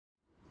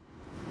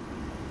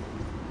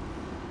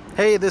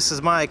Hey, this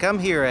is Mike. I'm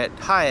here at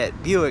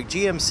Hyatt Buick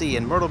GMC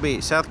in Myrtle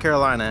Beach, South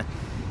Carolina,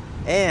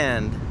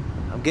 and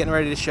I'm getting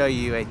ready to show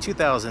you a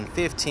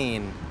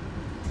 2015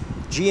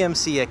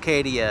 GMC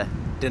Acadia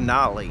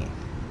Denali.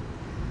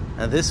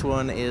 Now this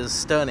one is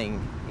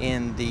stunning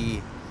in the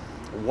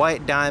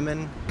white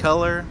diamond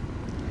color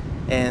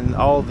and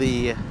all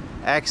the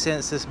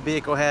accents this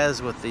vehicle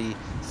has with the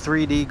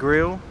 3D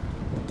grille,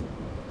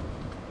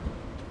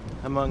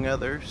 among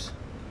others.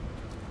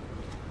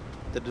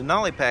 The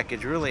Denali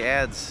package really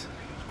adds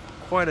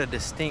quite a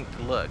distinct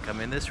look. I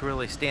mean, this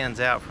really stands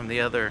out from the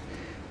other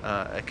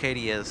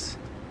Acadias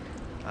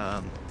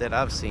that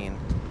I've seen.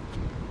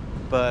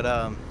 But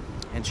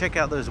and check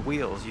out those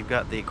wheels. You've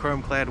got the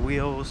chrome clad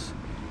wheels,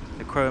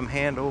 the chrome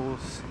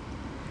handles,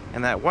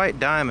 and that white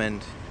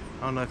diamond.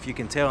 I don't know if you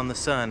can tell in the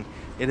sun,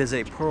 it is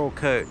a pearl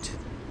coat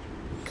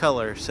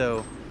color,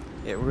 so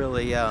it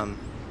really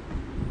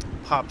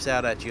pops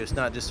out at you. It's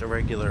not just a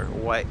regular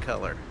white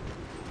color.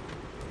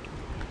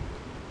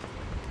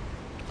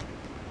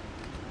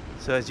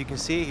 So as you can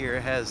see here,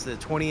 it has the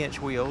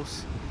 20-inch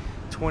wheels,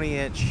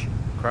 20-inch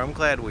chrome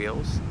clad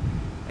wheels,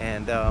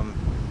 and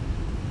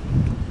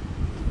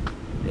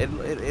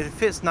it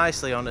fits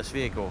nicely on this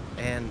vehicle.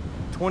 And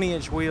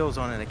 20-inch wheels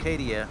on an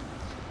Acadia,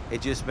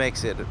 it just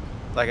makes it,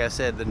 like I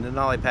said, the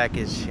Denali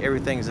package,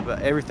 everything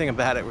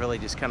about it really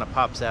just kind of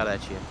pops out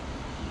at you.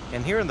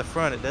 And here in the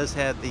front, it does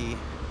have the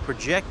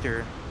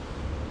projector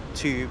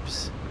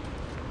tubes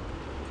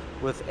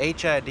with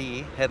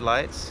HID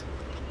headlights.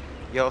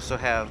 You also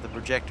have the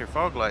projector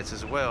fog lights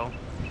as well.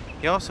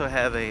 You also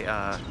have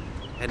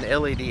an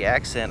LED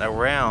accent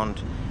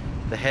around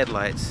the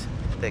headlights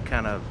that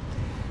kind of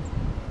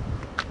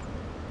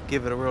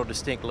give it a real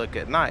distinct look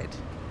at night.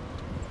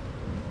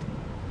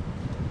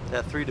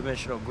 That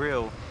three-dimensional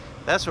grille,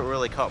 that's what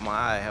really caught my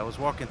eye. I was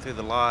walking through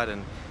the lot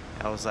and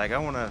I was like, I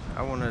want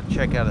to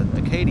check out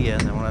an Acadia,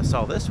 and then when I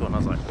saw this one, I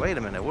was like, wait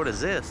a minute, what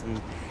is this?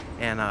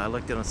 And I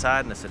looked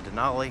inside and it's a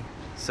Denali.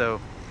 So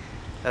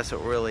that's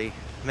what really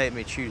made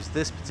me choose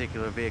this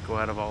particular vehicle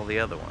out of all the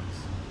other ones.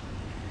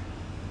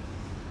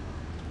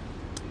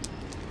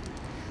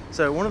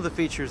 So one of the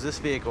features this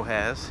vehicle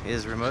has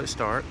is remote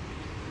start.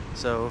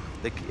 So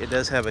it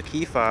does have a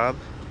key fob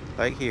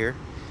like here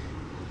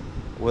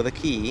with a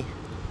key,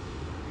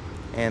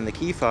 and the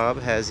key fob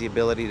has the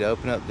ability to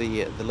open up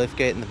the lift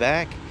gate in the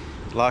back,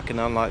 lock and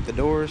unlock the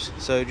doors.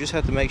 So you just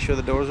have to make sure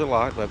the doors are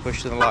locked by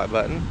pushing the lock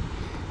button.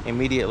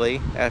 Immediately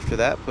after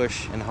that,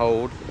 push and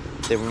hold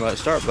the remote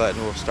start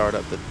button will start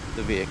up the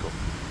vehicle.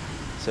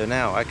 So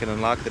now I can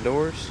unlock the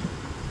doors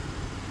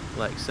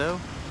like so.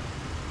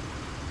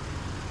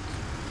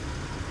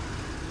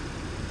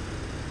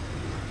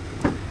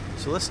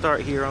 So let's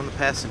start here on the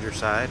passenger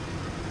side.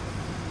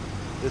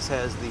 This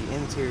has the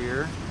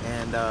interior,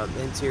 and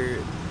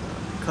interior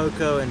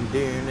Cocoa and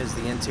Dune is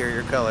the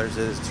interior colors.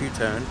 It is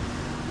two-tone.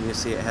 You can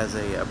see it has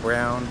a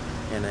brown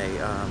and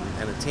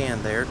a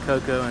tan there,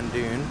 Cocoa and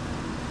Dune.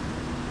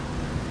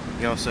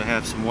 You also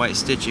have some white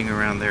stitching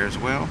around there as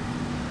well.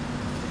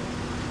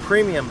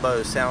 Premium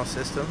Bose sound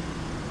system.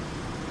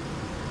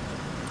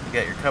 You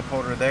got your cup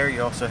holder there.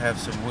 You also have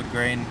some wood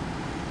grain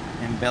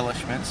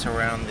embellishments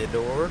around the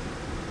door.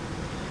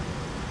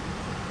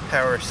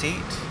 Power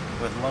seat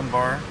with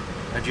lumbar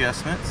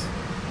adjustments.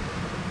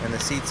 And the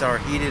seats are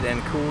heated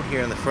and cooled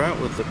here in the front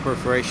with the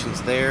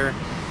perforations there,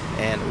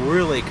 and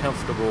really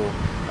comfortable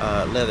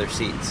leather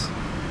seats.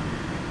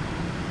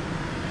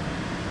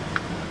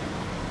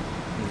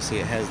 See,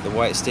 it has the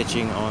white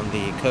stitching on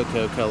the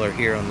cocoa color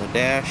here on the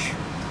dash,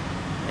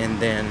 and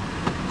then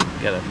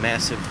got a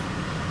massive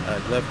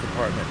glove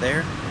compartment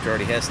there which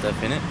already has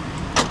stuff in it.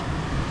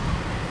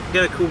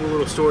 Got a cool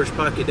little storage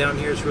pocket down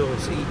here. It's real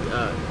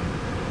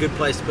good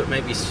place to put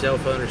maybe a cell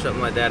phone or something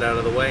like that out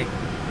of the way.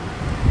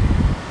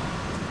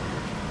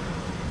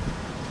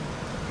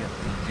 Got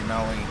the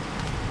Denali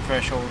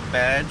threshold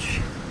badge.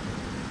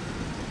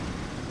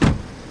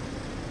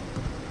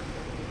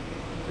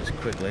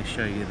 Quickly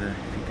show you if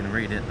you can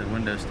read it, the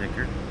window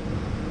sticker.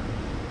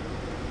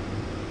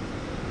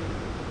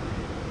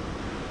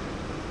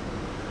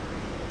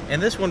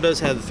 And this one does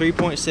have the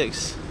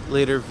 3.6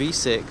 liter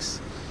V6.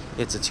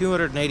 It's a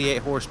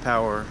 288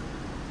 horsepower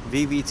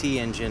VVT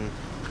engine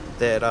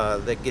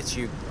that gets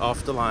you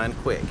off the line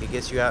quick. It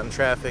gets you out in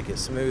traffic,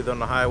 it's smooth on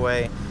the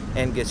highway,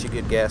 and gets you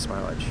good gas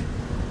mileage.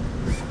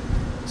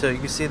 So you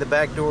can see the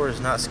back door is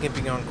not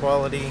skimping on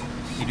quality.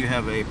 You do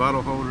have a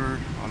bottle holder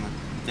on the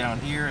down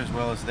here as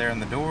well as there in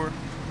the door.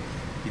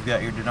 You've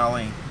got your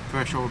Denali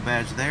threshold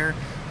badge there.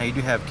 Now you do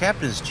have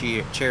captain's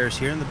chairs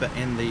here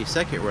in the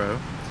second row,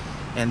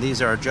 and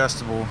these are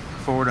adjustable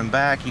forward and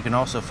back. You can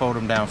also fold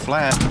them down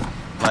flat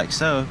like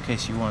so in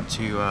case you want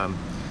to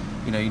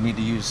you need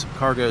to use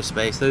cargo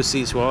space. Those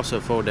seats will also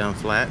fold down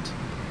flat.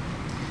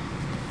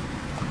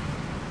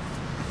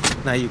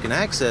 Now you can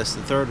access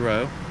the third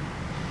row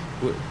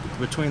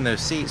between those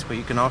seats, but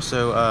you can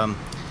also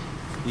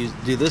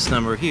do this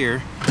number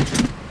here,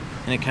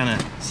 and it kind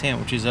of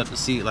sandwiches up the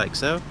seat like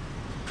so,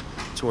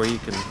 to where you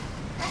can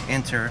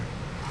enter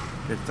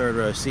your third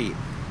row seat.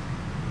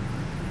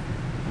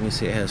 You can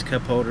see it has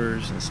cup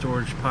holders and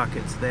storage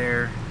pockets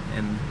there,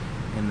 and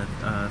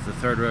the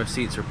third row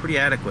seats are pretty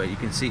adequate. You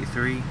can seat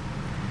 3.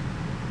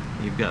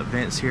 You've got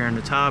vents here on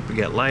the top. You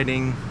got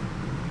lighting.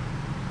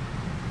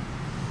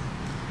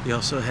 You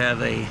also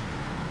have a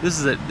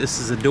this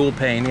is a dual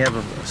pane. You have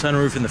a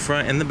sunroof in the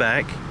front and the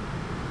back.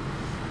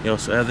 You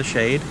also have the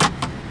shade.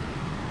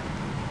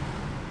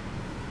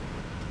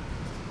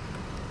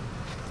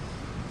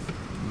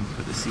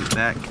 Put the seat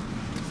back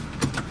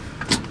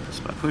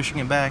just by pushing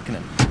it back and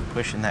then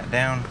pushing that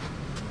down.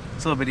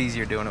 It's a little bit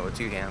easier doing it with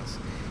 2 hands.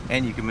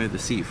 And you can move the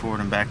seat forward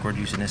and backward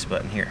using this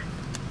button here,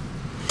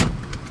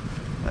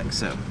 like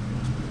so.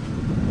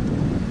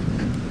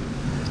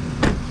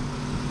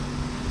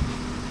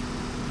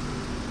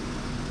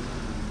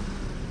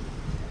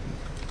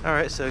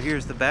 Alright, so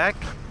here's the back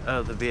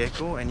of the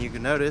vehicle, and you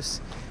can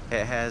notice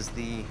it has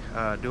the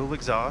dual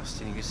exhaust,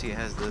 and you can see it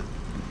has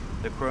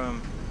the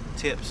chrome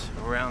tips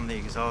around the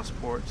exhaust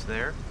ports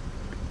there.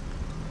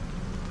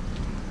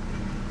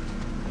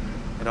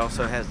 It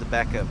also has the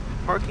backup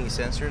parking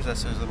sensors.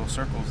 That's those little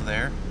circles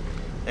there.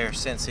 They're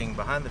sensing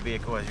behind the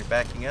vehicle as you're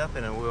backing up,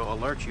 and it will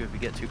alert you if you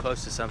get too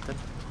close to something.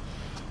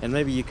 And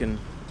maybe you can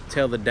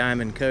tell the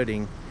diamond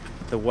coating,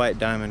 the white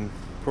diamond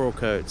pearl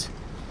coats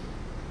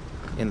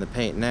in the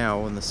paint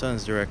now when the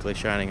sun's directly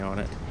shining on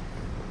it.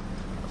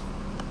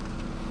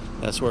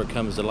 That's where it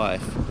comes to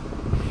life.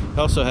 It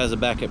also has a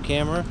backup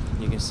camera.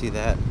 You can see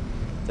that,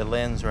 the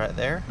lens right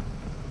there.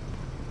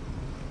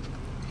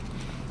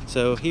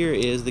 So here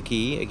is the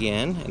key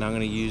again, and I'm going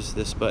to use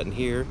this button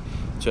here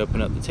to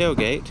open up the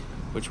tailgate,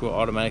 which will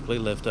automatically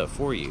lift up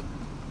for you,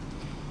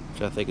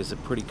 which I think is a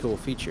pretty cool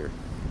feature.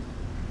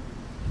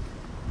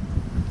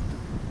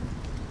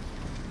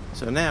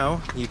 So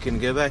now you can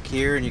go back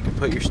here and you can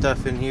put your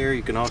stuff in here.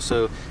 You can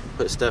also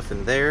put stuff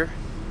in there.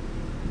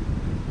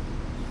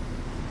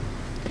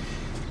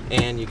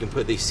 And you can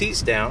put these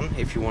seats down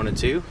if you wanted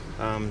to,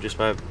 just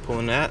by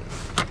pulling that,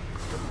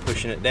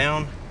 pushing it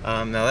down.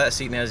 Now that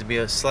seat has to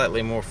be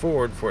slightly more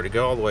forward for it to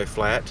go all the way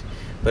flat,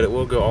 but it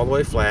will go all the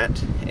way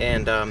flat,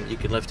 and you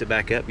can lift it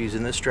back up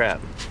using this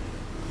strap.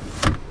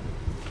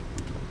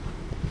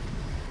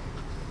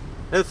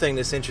 Another thing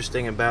that's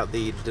interesting about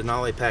the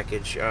Denali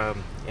package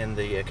in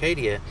the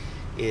Acadia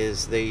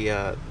is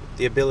the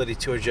ability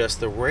to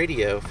adjust the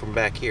radio from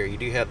back here. You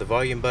do have the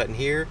volume button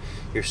here,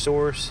 your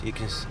source. You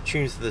can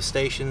choose the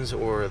stations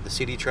or the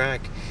CD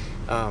track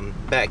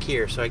back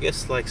here. So I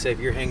guess, like, say if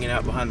you're hanging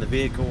out behind the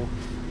vehicle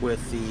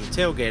with the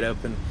tailgate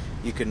open,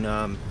 you can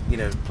you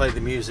know, play the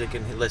music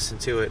and listen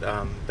to it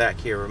back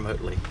here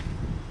remotely.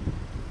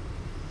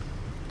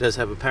 It does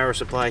have a power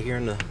supply here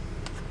in the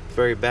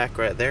very back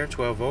right there,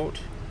 12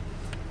 volt.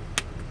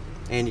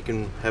 And you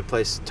can have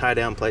tie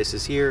down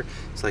places here.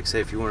 It's like, say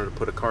if you wanted to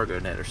put a cargo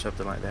net or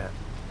something like that.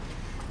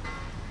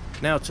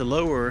 Now to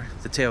lower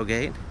the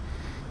tailgate,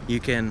 you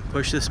can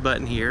push this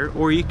button here,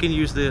 or you can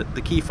use the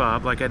key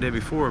fob like I did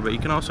before, but you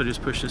can also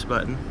just push this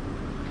button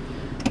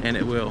and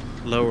it will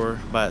lower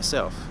by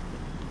itself.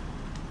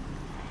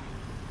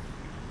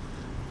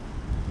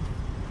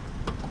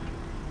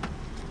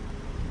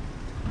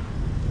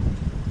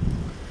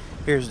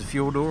 Here's the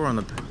fuel door on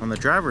the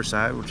driver's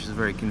side, which is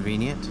very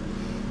convenient.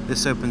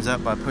 This opens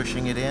up by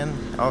pushing it in.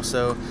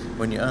 Also,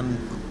 when you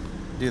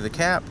undo the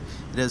cap,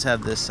 it does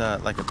have this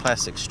like a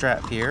plastic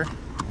strap here,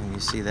 and you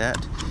see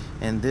that.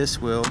 And this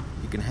you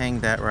can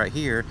hang that right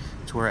here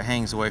to where it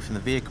hangs away from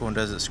the vehicle and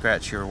doesn't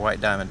scratch your white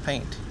diamond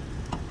paint.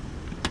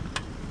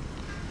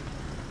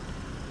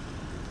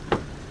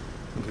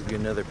 I'll give you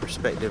another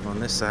perspective on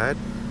this side.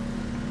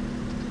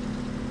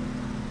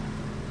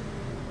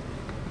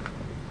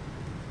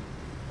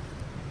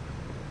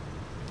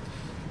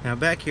 Now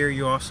back here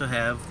you also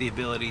have the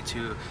ability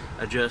to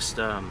adjust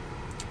your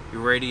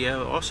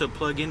radio, also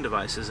plug in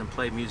devices and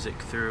play music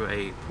through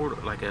a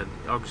port, like an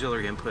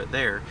auxiliary input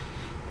there.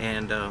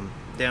 And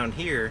down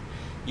here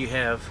you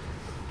have,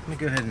 let me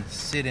go ahead and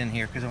sit in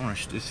here because I want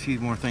to, there's a few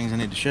more things I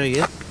need to show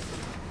you.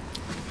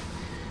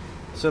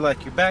 So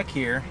like you're back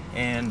here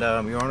and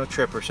you're on a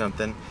trip or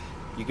something,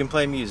 you can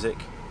play music,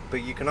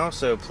 but you can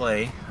also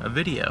play a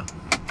video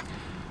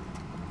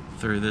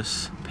through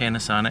this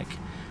Panasonic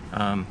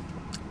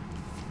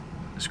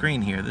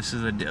screen here. This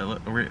is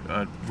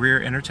a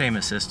rear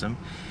entertainment system,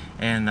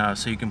 and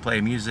so you can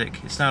play music.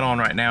 It's not on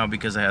right now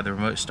because I had the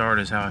remote start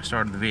is how I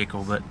started the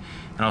vehicle, but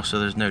and also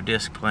there's no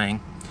disc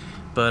playing.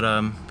 But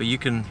you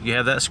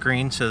have that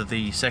screen so that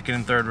the second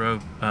and third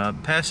row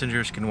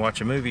passengers can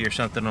watch a movie or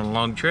something on a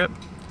long trip.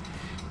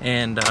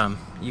 And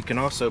you can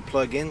also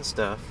plug in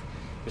stuff.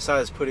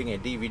 Besides putting a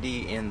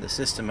DVD in the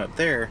system up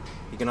there,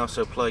 you can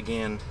also plug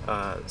in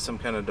some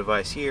kind of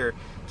device here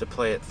to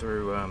play it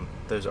through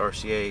those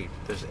RCA,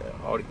 those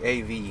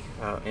AV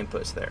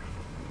inputs there.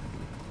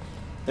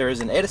 There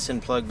is an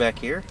Edison plug back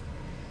here,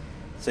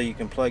 so you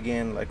can plug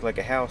in like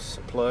a house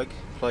plug,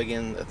 plug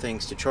in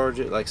things to charge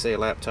it, like say a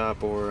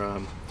laptop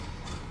or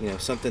you know,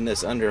 something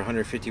that's under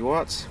 150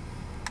 watts.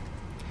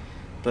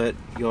 But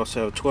you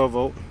also have 12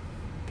 volt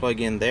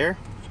plug in there,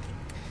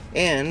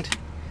 and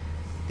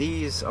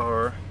these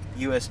are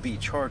USB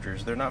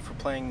chargers. They're not for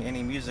playing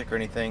any music or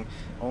anything,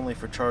 only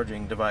for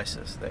charging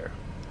devices there.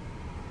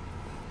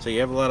 So you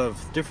have a lot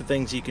of different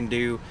things you can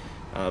do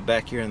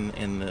back here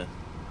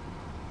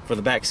for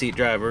the backseat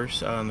drivers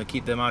to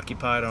keep them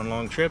occupied on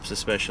long trips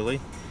especially.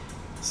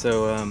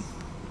 So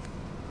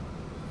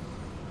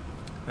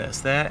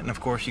that's that, and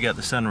of course you got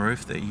the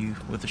sunroof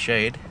with the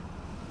shade.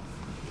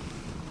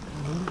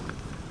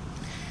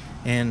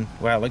 And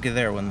wow, look at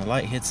there, when the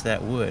light hits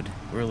that wood,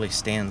 it really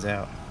stands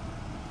out.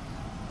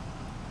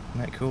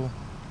 Isn't that cool?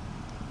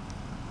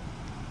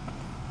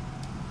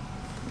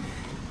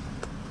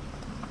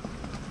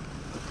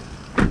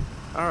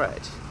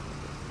 Alright,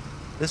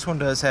 this one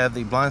does have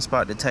the blind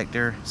spot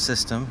detector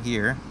system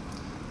here.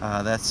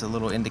 That's a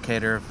little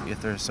indicator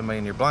if there's somebody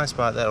in your blind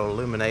spot, that'll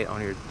illuminate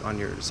on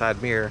your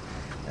side mirror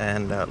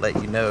and let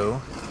you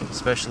know,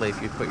 especially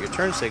if you put your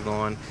turn signal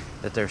on,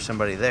 that there's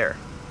somebody there.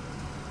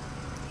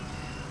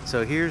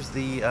 So here's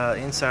the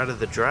inside of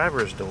the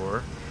driver's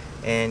door,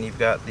 and you've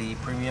got the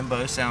premium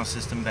Bose sound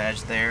system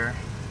badge there.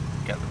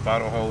 You've got the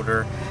bottle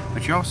holder,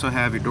 but you also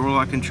have your door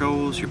lock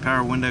controls, your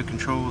power window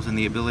controls, and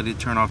the ability to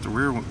turn off the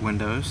rear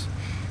windows.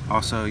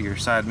 Also your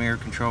side mirror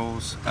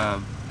controls,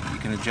 you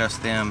can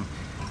adjust them.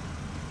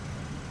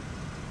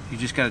 You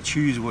just got to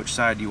choose which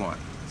side you want.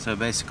 So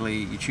basically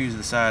you choose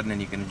the side and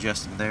then you can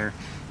adjust them there.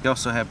 You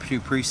also have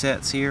 2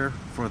 presets here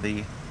for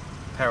the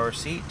power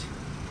seat,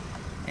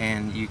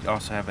 and you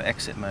also have an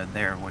exit mode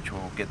there, which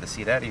will get the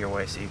seat out of your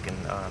way so you can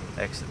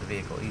exit the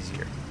vehicle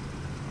easier.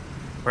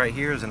 Right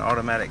here is an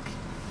automatic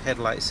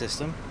headlight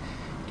system.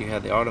 You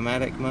have the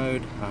automatic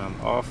mode,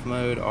 off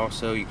mode.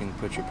 Also you can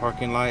put your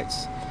parking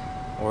lights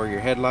or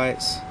your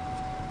headlights.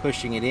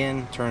 Pushing it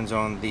in turns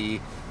on the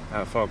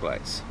fog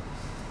lights.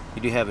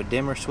 You do have a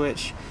dimmer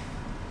switch,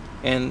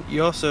 and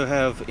you also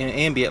have an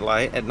ambient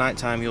light. At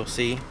nighttime you'll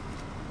see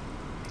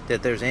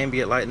that there's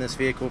ambient light in this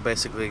vehicle,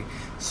 basically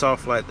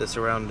soft light that's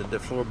around the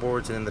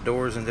floorboards and in the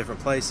doors in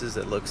different places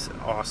that looks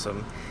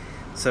awesome.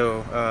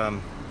 So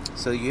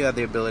so you have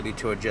the ability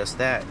to adjust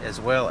that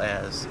as well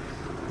as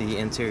the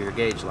interior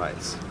gauge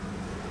lights.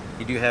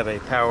 You do have a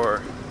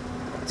power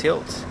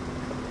tilt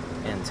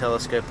and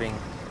telescoping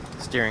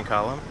steering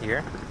column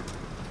here.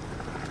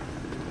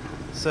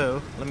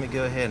 So let me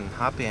go ahead and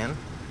hop in.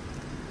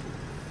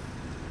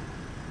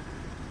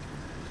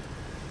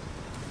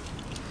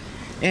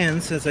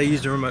 And since I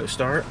used a remote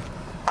start,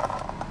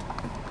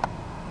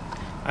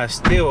 I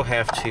still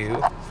have to,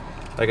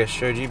 like I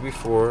showed you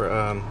before,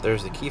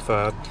 there's the key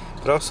fob,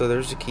 but also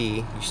there's the key.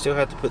 You still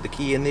have to put the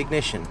key in the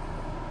ignition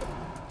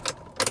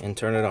and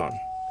turn it on.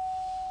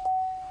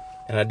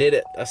 And I did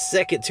it a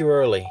second too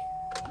early.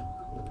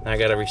 Now I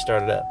gotta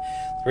restart it up.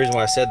 The reason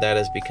why I said that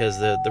is because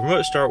the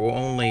remote start will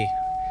only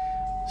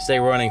stay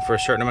running for a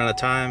certain amount of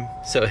time,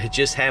 so it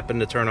just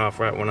happened to turn off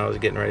right when I was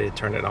getting ready to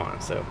turn it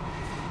on. So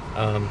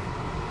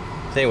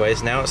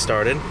anyways, now it's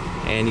started,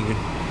 and you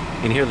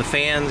can hear the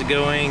fans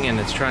going, and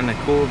it's trying to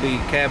cool the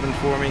cabin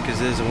for me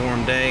because it is a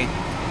warm day.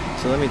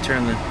 So let me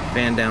turn the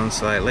fan down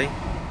slightly,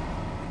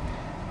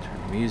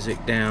 turn the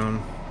music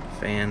down,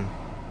 fan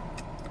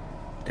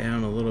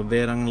down a little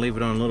bit. I'm gonna leave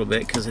it on a little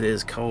bit because it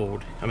is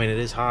cold. I mean, it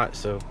is hot,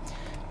 so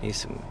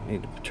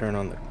need to turn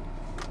on the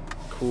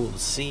cool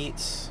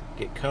seats,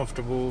 get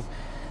comfortable.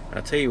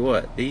 I'll tell you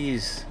what,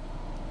 these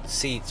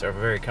seats are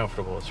very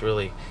comfortable. It's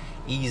really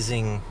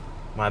easing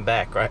my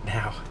back right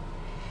now.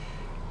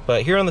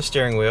 But here on the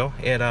steering wheel,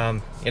 it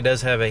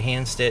does have a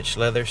hand stitched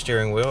leather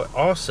steering wheel,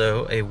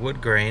 also a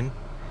wood grain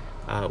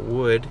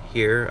wood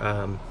here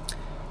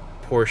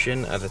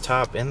portion at the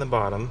top and the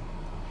bottom.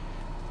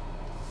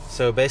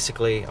 So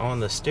basically on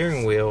the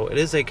steering wheel, it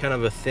is a kind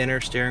of a thinner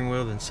steering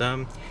wheel than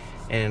some,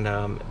 and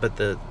but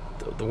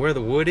where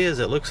the wood is,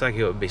 it looks like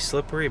it would be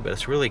slippery, but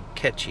it's really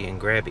catchy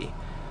and grabby,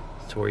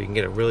 to where you can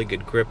get a really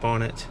good grip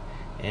on it,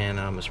 and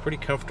it's pretty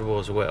comfortable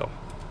as well.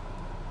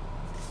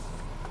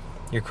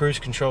 Your cruise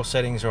control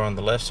settings are on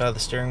the left side of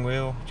the steering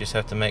wheel. You just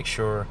have to make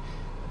sure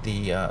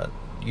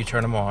you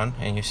turn them on,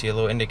 and you see a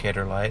little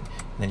indicator light,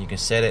 and then you can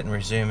set it and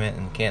resume it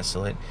and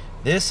cancel it.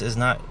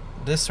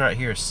 This right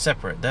here is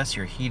separate. That's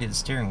your heated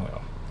steering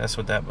wheel. That's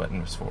what that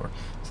button is for.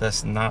 So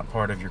that's not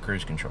part of your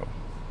cruise control.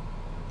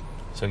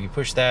 So you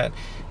push that,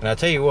 and I'll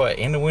tell you what,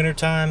 in the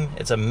wintertime,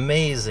 it's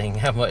amazing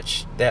how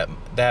much that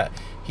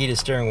heated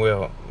steering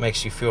wheel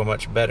makes you feel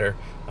much better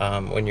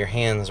when your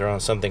hands are on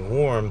something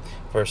warm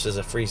versus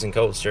a freezing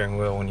cold steering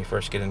wheel when you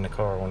first get in the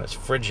car when it's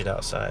frigid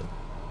outside.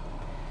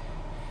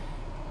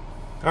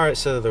 Alright,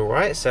 so the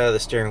right side of the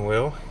steering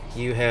wheel,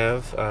 you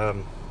have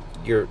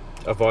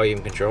a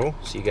volume control.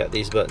 So you got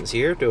these buttons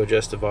here to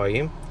adjust the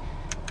volume,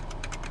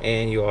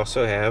 and you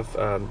also have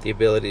the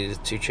ability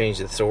to change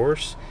the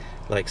source,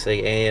 like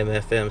say AM,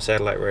 FM,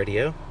 satellite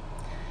radio.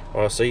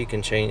 Also you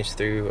can change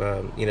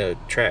through you know,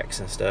 tracks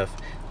and stuff.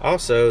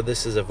 Also,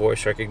 this is a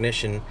voice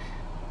recognition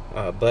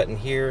button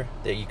here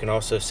that you can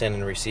also send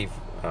and receive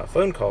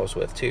phone calls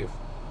with too.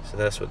 So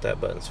that's what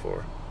that button's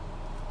for.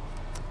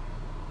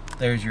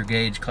 There's your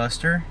gauge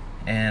cluster,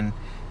 and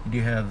you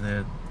do have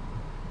the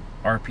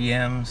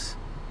RPMs,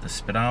 the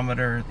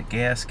speedometer, the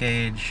gas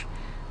gauge,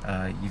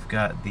 You've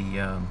got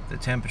the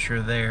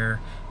temperature there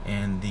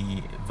and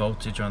the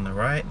voltage on the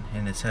right,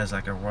 and it has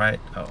like a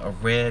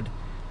red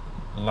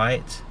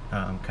light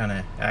kind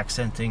of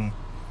accenting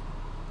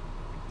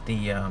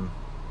the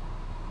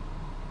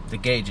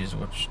gauges,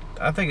 which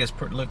I think is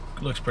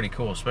looks pretty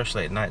cool,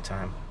 especially at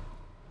nighttime.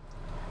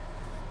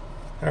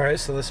 Alright,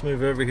 so let's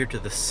move over here to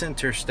the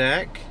center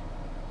stack.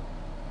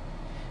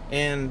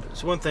 And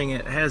it's one thing,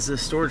 it has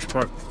this storage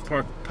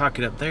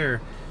pocket up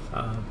there,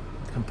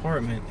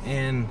 compartment,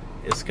 and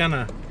it's kind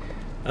of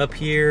up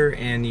here,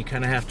 and you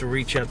kind of have to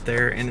reach up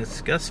there, and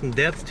it's got some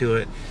depth to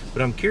it,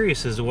 but I'm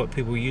curious as to what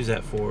people use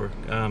that for.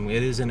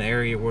 It is an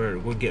area where it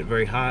would get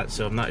very hot,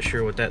 so I'm not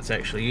sure what that's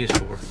actually used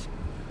for.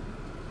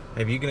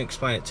 Maybe you can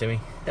explain it to me.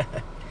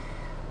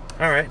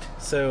 Alright,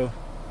 so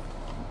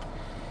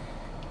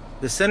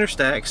the center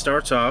stack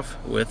starts off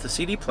with a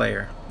CD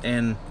player,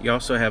 and you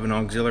also have an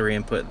auxiliary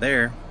input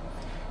there,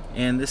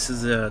 and this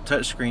is a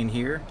touchscreen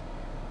here,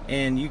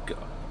 and it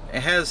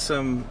has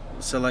some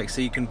select,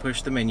 so you can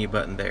push the menu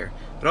button there.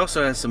 It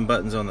also has some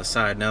buttons on the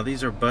side. Now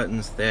these are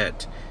buttons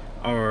that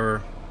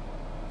are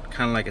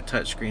kind of like a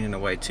touchscreen in a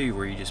way too,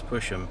 where you just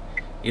push them.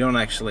 You don't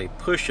actually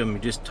push them, you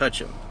just touch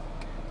them.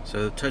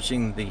 So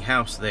touching the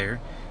house there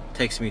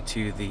takes me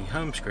to the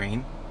home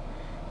screen,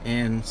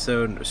 and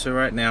so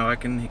right now I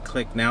can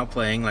click now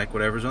playing, like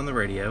whatever's on the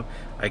radio.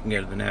 I can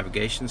go to the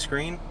navigation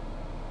screen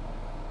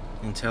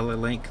and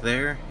IntelliLink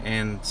there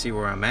and see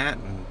where I'm at,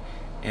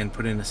 and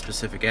put in a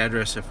specific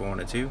address if I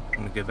wanted to. I'm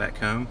going to go back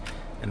home,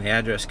 and the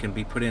address can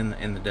be put in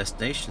the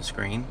destination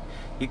screen.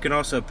 You can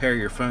also pair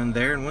your phone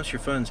there, and once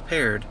your phone's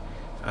paired,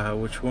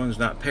 which one's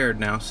not paired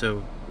now,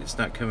 so it's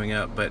not coming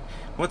up, but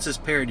once it's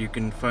paired, you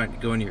can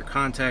go into your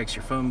contacts,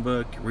 your phone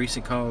book, your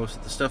recent calls,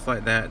 the stuff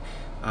like that.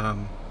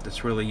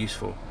 That's really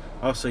useful.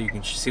 Also, you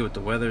can see what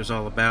the weather is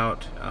all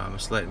about.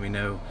 It's letting me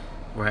know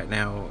right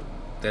now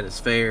that it's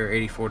fair,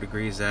 84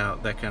 degrees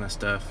out, that kind of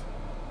stuff.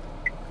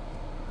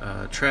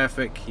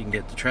 Traffic, you can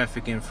get the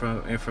traffic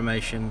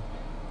information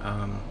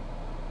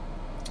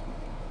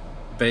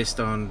based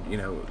on, you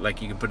know,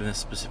 like you can put in a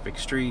specific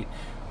street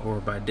or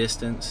by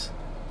distance.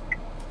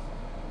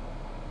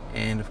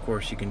 And of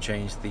course you can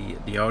change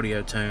the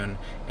audio tone,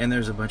 and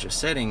there's a bunch of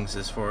settings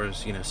as far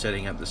as, you know,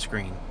 setting up the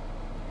screen.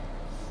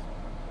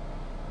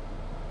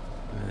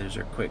 And there's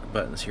our quick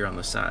buttons here on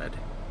the side.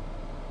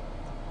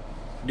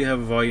 We do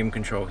have a volume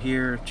control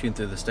here, tune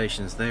through the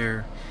stations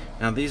there.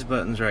 Now these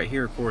buttons right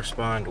here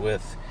correspond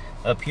with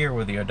up here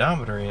where the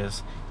odometer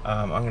is.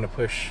 I'm going to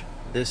push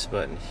this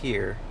button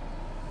here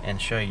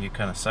and show you,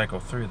 kind of cycle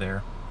through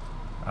there,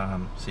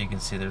 so you can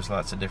see there's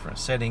lots of different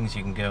settings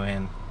you can go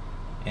in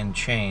and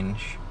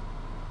change.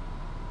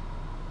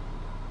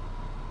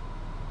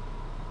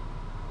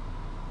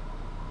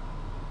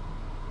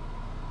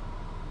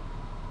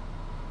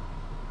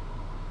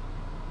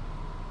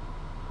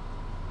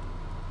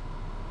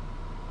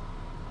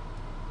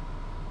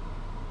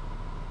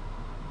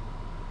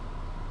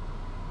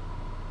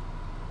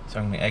 So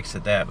I'm going to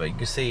exit that, but you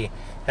can see it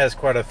has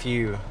quite a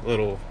few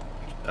little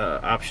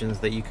options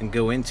that you can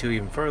go into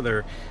even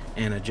further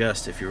and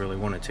adjust if you really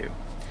wanted to.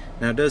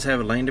 Now it does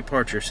have a lane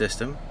departure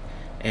system,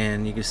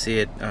 and you can see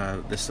it,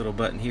 this little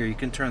button here, you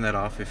can turn that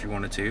off if you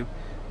wanted to,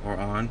 or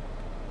on.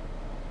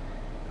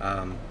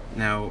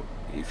 Now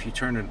if you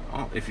turn it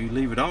on, if you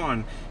leave it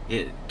on,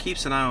 it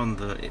keeps an eye on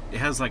it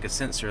has like a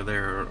sensor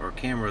there, or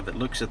camera that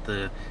looks at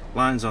the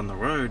lines on the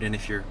road, and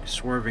if you're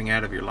swerving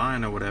out of your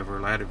line or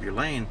whatever, out of your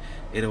lane,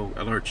 it'll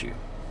alert you.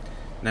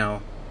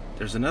 Now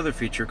there's another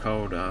feature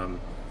called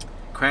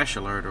crash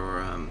alert,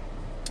 or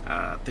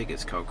I think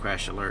it's called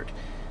crash alert,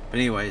 but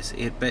anyways,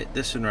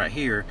 this one right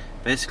here,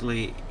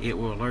 basically it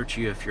will alert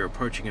you if you're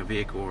approaching a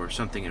vehicle or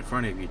something in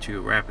front of you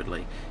too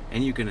rapidly,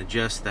 and you can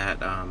adjust that.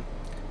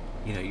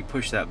 You know, you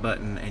push that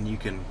button and you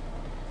can,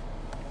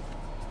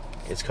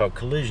 it's called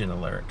collision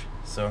alert.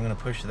 So I'm going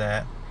to push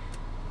that.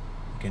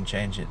 You can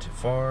change it to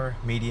far,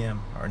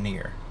 medium, or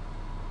near,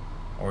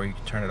 or you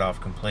can turn it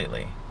off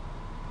completely.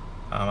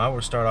 I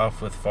will start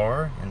off with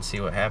far and see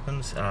what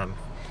happens.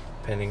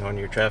 Depending on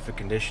your traffic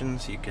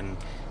conditions, you can,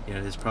 you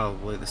know, this is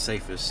probably the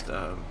safest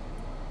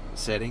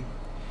setting.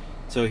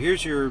 So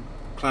here's your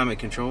climate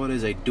control. It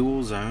is a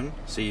dual zone,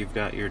 so you've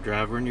got your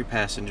driver and your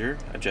passenger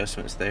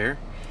adjustments there.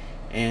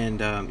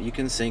 And you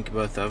can sync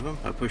both of them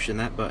by pushing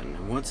that button,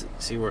 and once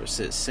see where it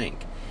says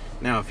sync.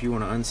 Now if you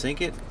want to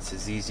unsync it, it's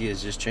as easy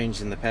as just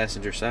changing the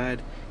passenger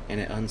side, and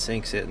it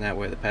unsyncs it, and that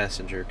way the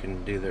passenger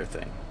can do their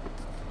thing.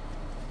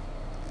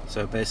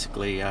 So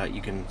basically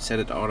you can set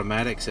it to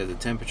automatic, set the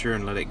temperature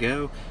and let it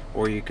go,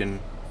 or you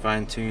can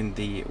fine-tune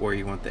where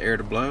you want the air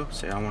to blow.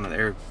 Say I want the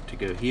air to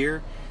go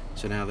here,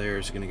 so now the air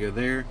is going to go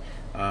there.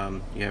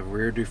 You have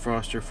rear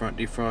defroster, front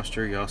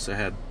defroster. You also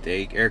have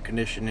the air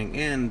conditioning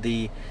and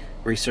the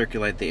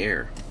recirculate the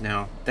air.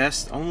 Now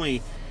that's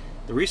only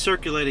the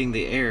recirculating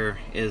the air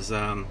is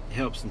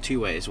helps in two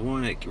ways.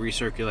 One, it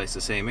recirculates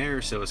the same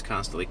air, so it's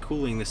constantly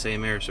cooling the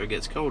same air so it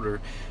gets colder,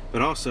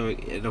 but also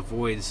it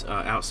avoids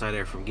outside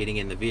air from getting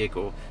in the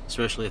vehicle,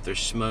 especially if there's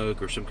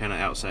smoke or some kind of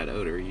outside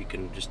odor. You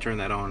can just turn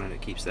that on and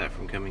it keeps that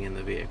from coming in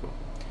the vehicle.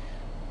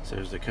 So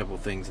there's a couple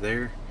things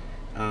there.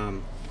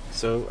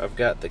 So I've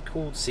got the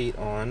cooled seat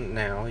on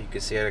now. You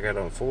can see I got it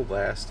on full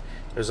blast.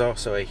 There's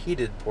also a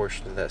heated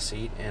portion of that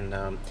seat,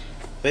 and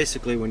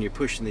basically when you're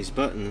pushing these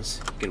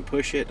buttons, you can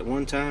push it at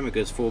one time, it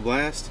goes full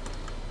blast.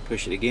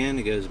 Push it again,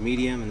 it goes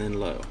medium and then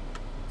low.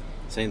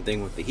 Same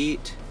thing with the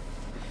heat.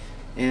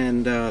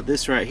 And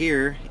this right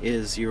here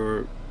is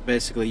your,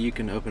 basically you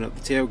can open up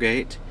the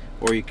tailgate,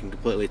 or you can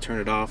completely turn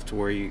it off to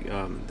where you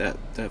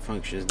that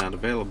function is not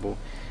available.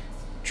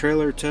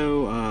 Trailer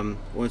tow,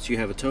 once you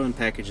have a towing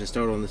package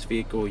installed on this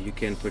vehicle, you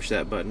can push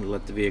that button to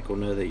let the vehicle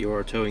know that you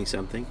are towing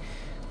something.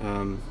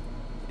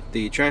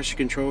 The traction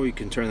control, you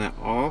can turn that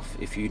off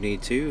if you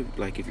need to,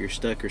 like if you're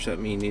stuck or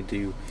something you need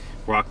to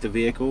rock the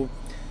vehicle.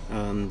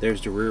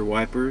 There's the rear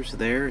wipers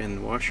there and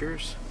the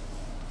washers.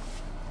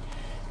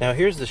 Now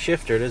here's the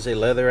shifter. It is a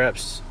leather wrap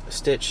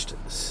stitched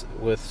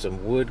with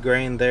some wood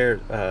grain there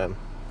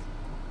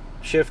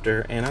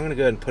shifter, and I'm going to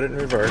go ahead and put it in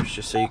reverse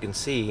just so you can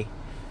see.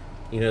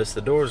 You notice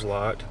the door's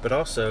locked, but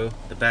also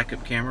the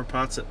backup camera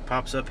pops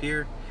up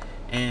here,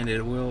 and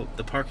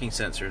the parking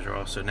sensors are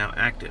also now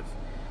active.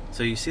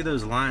 So you see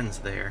those lines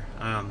there.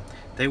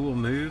 They will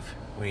move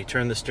when you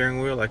turn the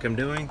steering wheel like I'm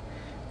doing.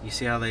 You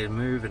see how they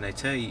move, and they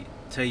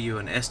tell you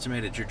an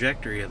estimated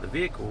trajectory of the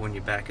vehicle when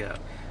you back up.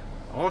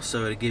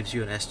 Also, it gives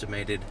you an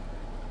estimated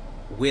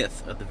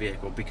width of the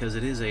vehicle, because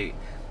it is a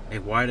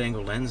wide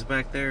angle lens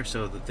back there,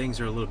 so the things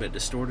are a little bit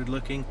distorted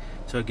looking.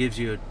 So it gives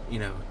you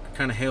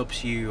kind of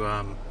helps you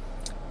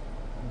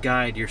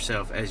guide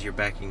yourself as you're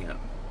backing up.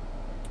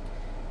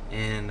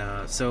 And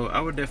so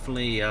I would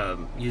definitely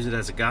use it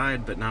as a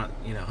guide, but not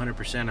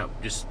 100%. I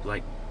would just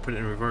like put it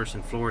in reverse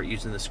and floor it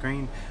using the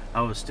screen.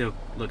 I would still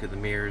look at the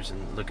mirrors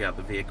and look out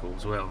the vehicle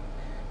as well.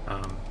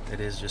 It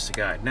is just a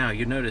guide. Now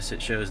you notice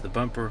it shows the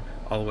bumper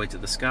all the way to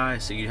the sky,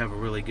 so you have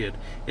it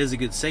is a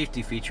good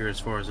safety feature as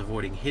far as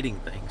avoiding hitting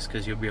things,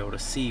 because you'll be able to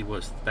see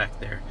what's back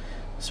there.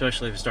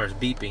 Especially if it starts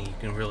beeping, you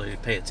can really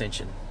pay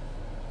attention.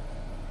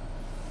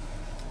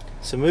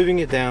 So moving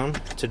it down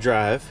to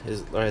drive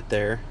is right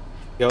there.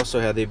 You also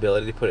have the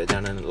ability to put it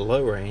down in a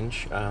low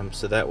range,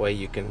 so that way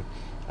you can,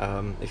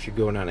 if you're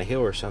going down a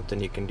hill or something,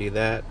 you can do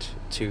that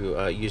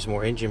to use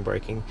more engine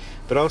braking.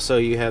 But also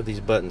you have these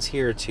buttons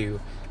here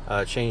to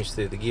change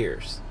through the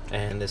gears,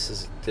 and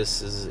this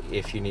is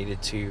if you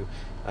needed to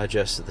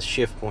adjust the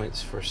shift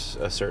points for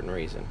a certain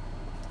reason.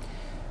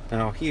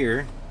 Now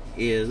here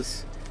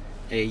is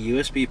a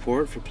USB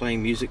port for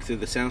playing music through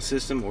the sound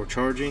system or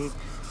charging.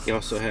 You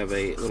also have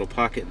a little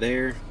pocket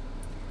there,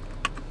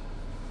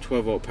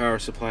 12-volt power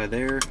supply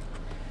there,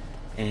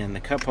 and the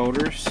cup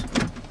holders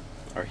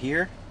are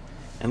here.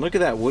 And look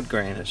at that wood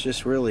grain, it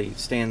just really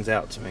stands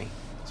out to me,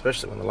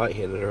 especially when the light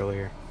hit it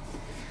earlier.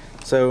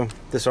 So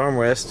this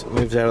armrest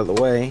moves out of the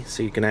way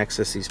so you can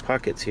access these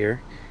pockets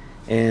here,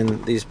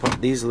 and this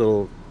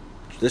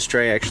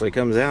tray actually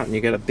comes out, and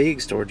you got a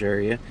big storage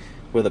area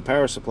with a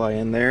power supply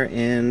in there,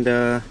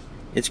 and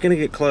it's gonna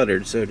get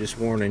cluttered, so just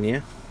warning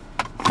you.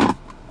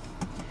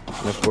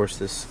 And of course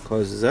this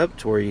closes up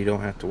to where you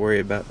don't have to worry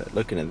about that,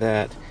 looking at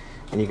that,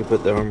 and you can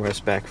put the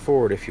armrest back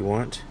forward if you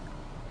want.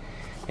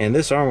 And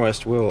this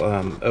armrest will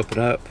open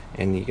up,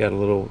 and you got a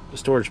little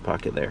storage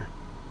pocket there.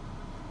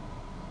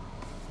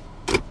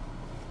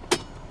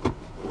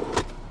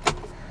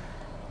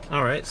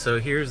 Alright,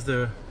 so here's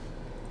the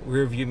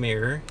rear view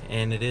mirror,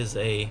 and it is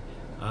a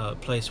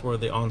place where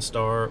the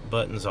OnStar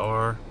buttons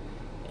are,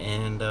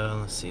 and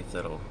let's see if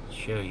that'll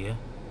show you.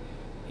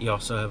 You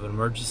also have an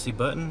emergency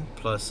button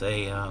plus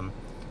a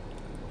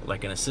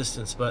like an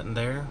assistance button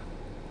there,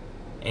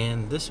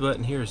 and this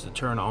button here is to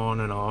turn on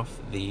and off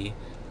the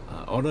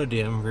auto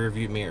dim rear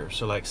view mirror.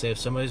 So like say if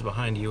somebody's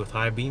behind you with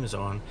high beams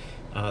on,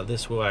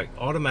 this will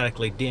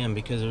automatically dim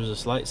because there's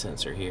this light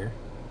sensor here,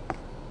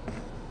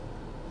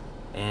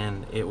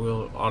 and it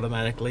will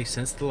automatically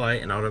sense the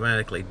light and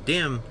automatically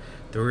dim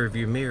the rear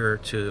view mirror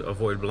to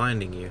avoid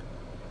blinding you.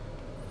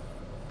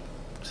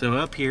 So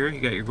up here you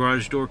got your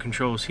garage door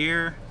controls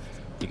here.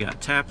 You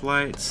got tap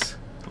lights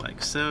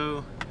like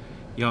so.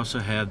 You also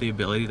have the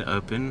ability to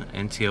open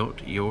and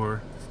tilt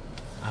your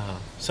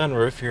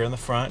sunroof here in the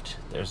front.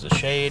 There's the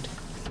shade,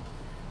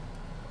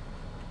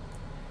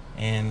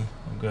 and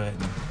we'll go ahead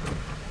and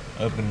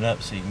open it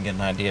up so you can get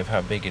an idea of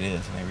how big it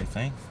is and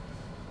everything.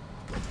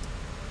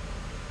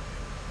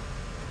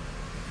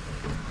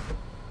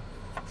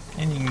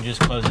 And you can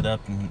just close it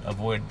up and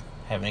avoid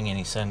having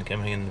any sun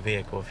coming in the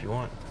vehicle if you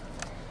want.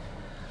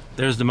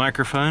 There's the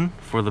microphone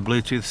for the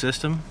Bluetooth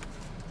system.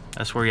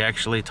 That's where you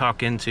actually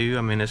talk into.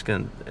 I mean, it's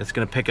gonna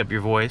pick up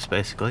your voice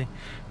basically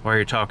while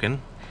you're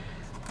talking.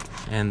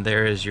 And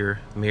there is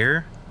your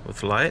mirror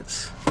with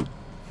lights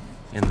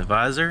and the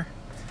visor.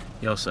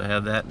 You also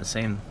have that, the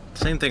same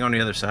thing on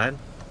the other side.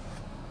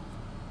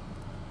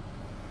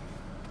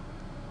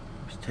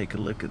 Let's take a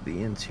look at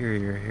the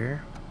interior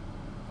here.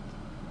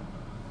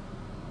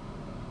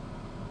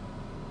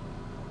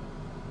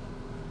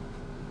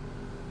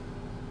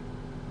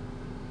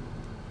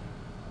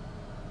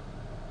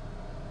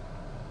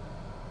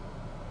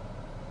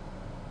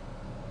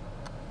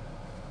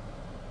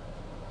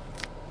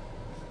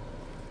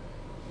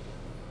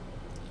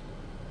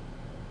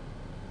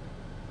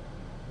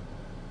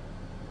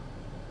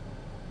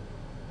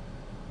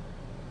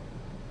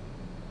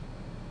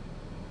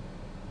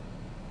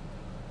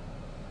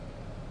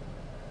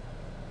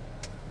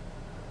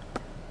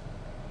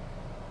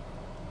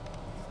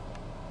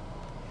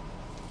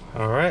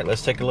 All right,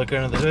 let's take a look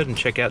under the hood and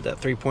check out that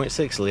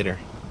 3.6 liter.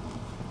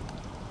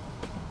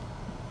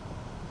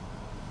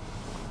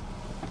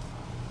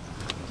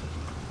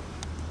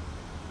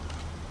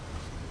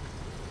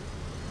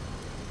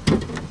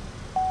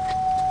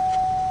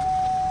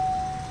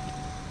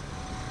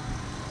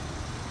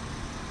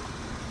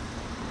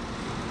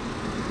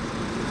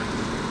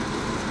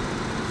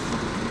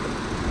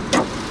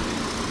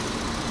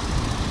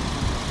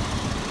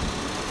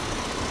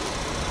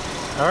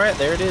 All right,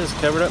 there it is,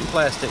 covered up in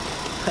plastic.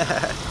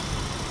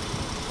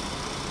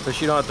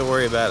 But you don't have to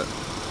worry about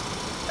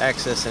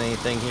accessing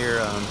anything here.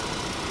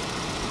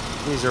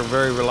 These are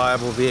very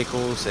reliable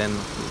vehicles, and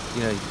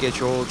you know, you get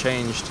your oil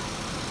changed,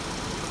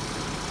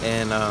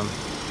 and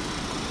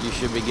you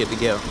should be good to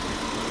go.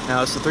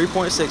 Now it's a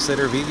 3.6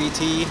 liter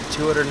VVT,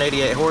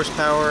 288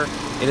 horsepower.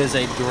 It is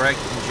a direct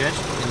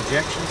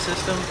injection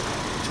system,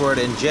 to where it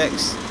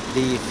injects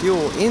the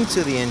fuel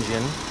into the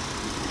engine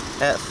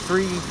at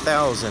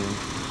 3,000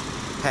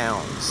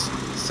 pounds.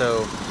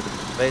 So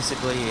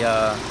basically,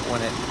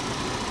 when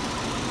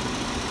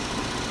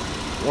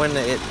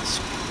it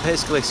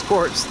basically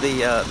squirts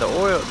the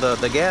oil,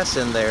 the gas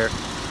in there,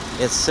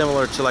 it's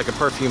similar to like a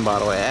perfume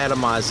bottle. It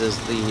atomizes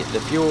the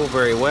fuel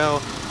very well,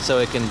 so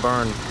it can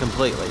burn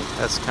completely.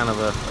 That's kind of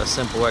a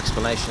simple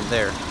explanation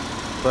there.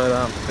 But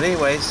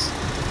anyways,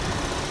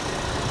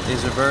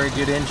 these are very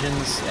good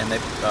engines, and they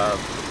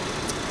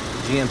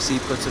GMC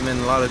puts them in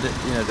a lot of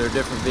their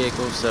different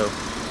vehicles. So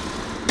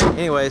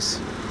anyways,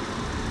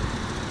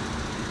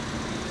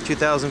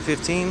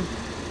 2015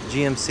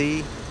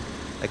 GMC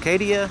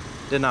Acadia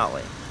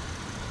Denali.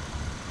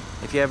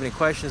 If you have any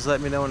questions,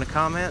 let me know in the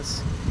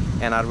comments,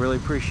 and I'd really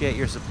appreciate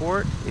your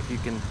support. If you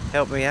can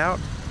help me out,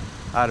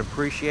 I'd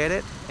appreciate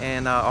it.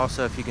 And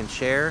also, if you can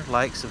share,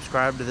 like,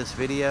 subscribe to this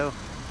video,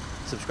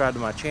 subscribe to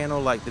my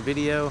channel, like the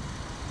video,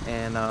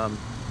 and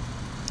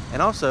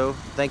also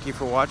thank you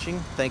for watching.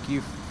 Thank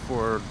you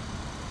for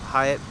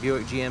Hyatt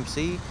Buick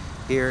GMC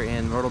here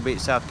in Myrtle Beach,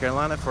 South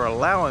Carolina, for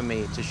allowing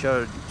me to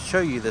show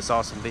you this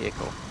awesome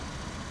vehicle.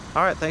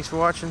 All right, thanks for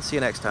watching. See you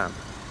next time.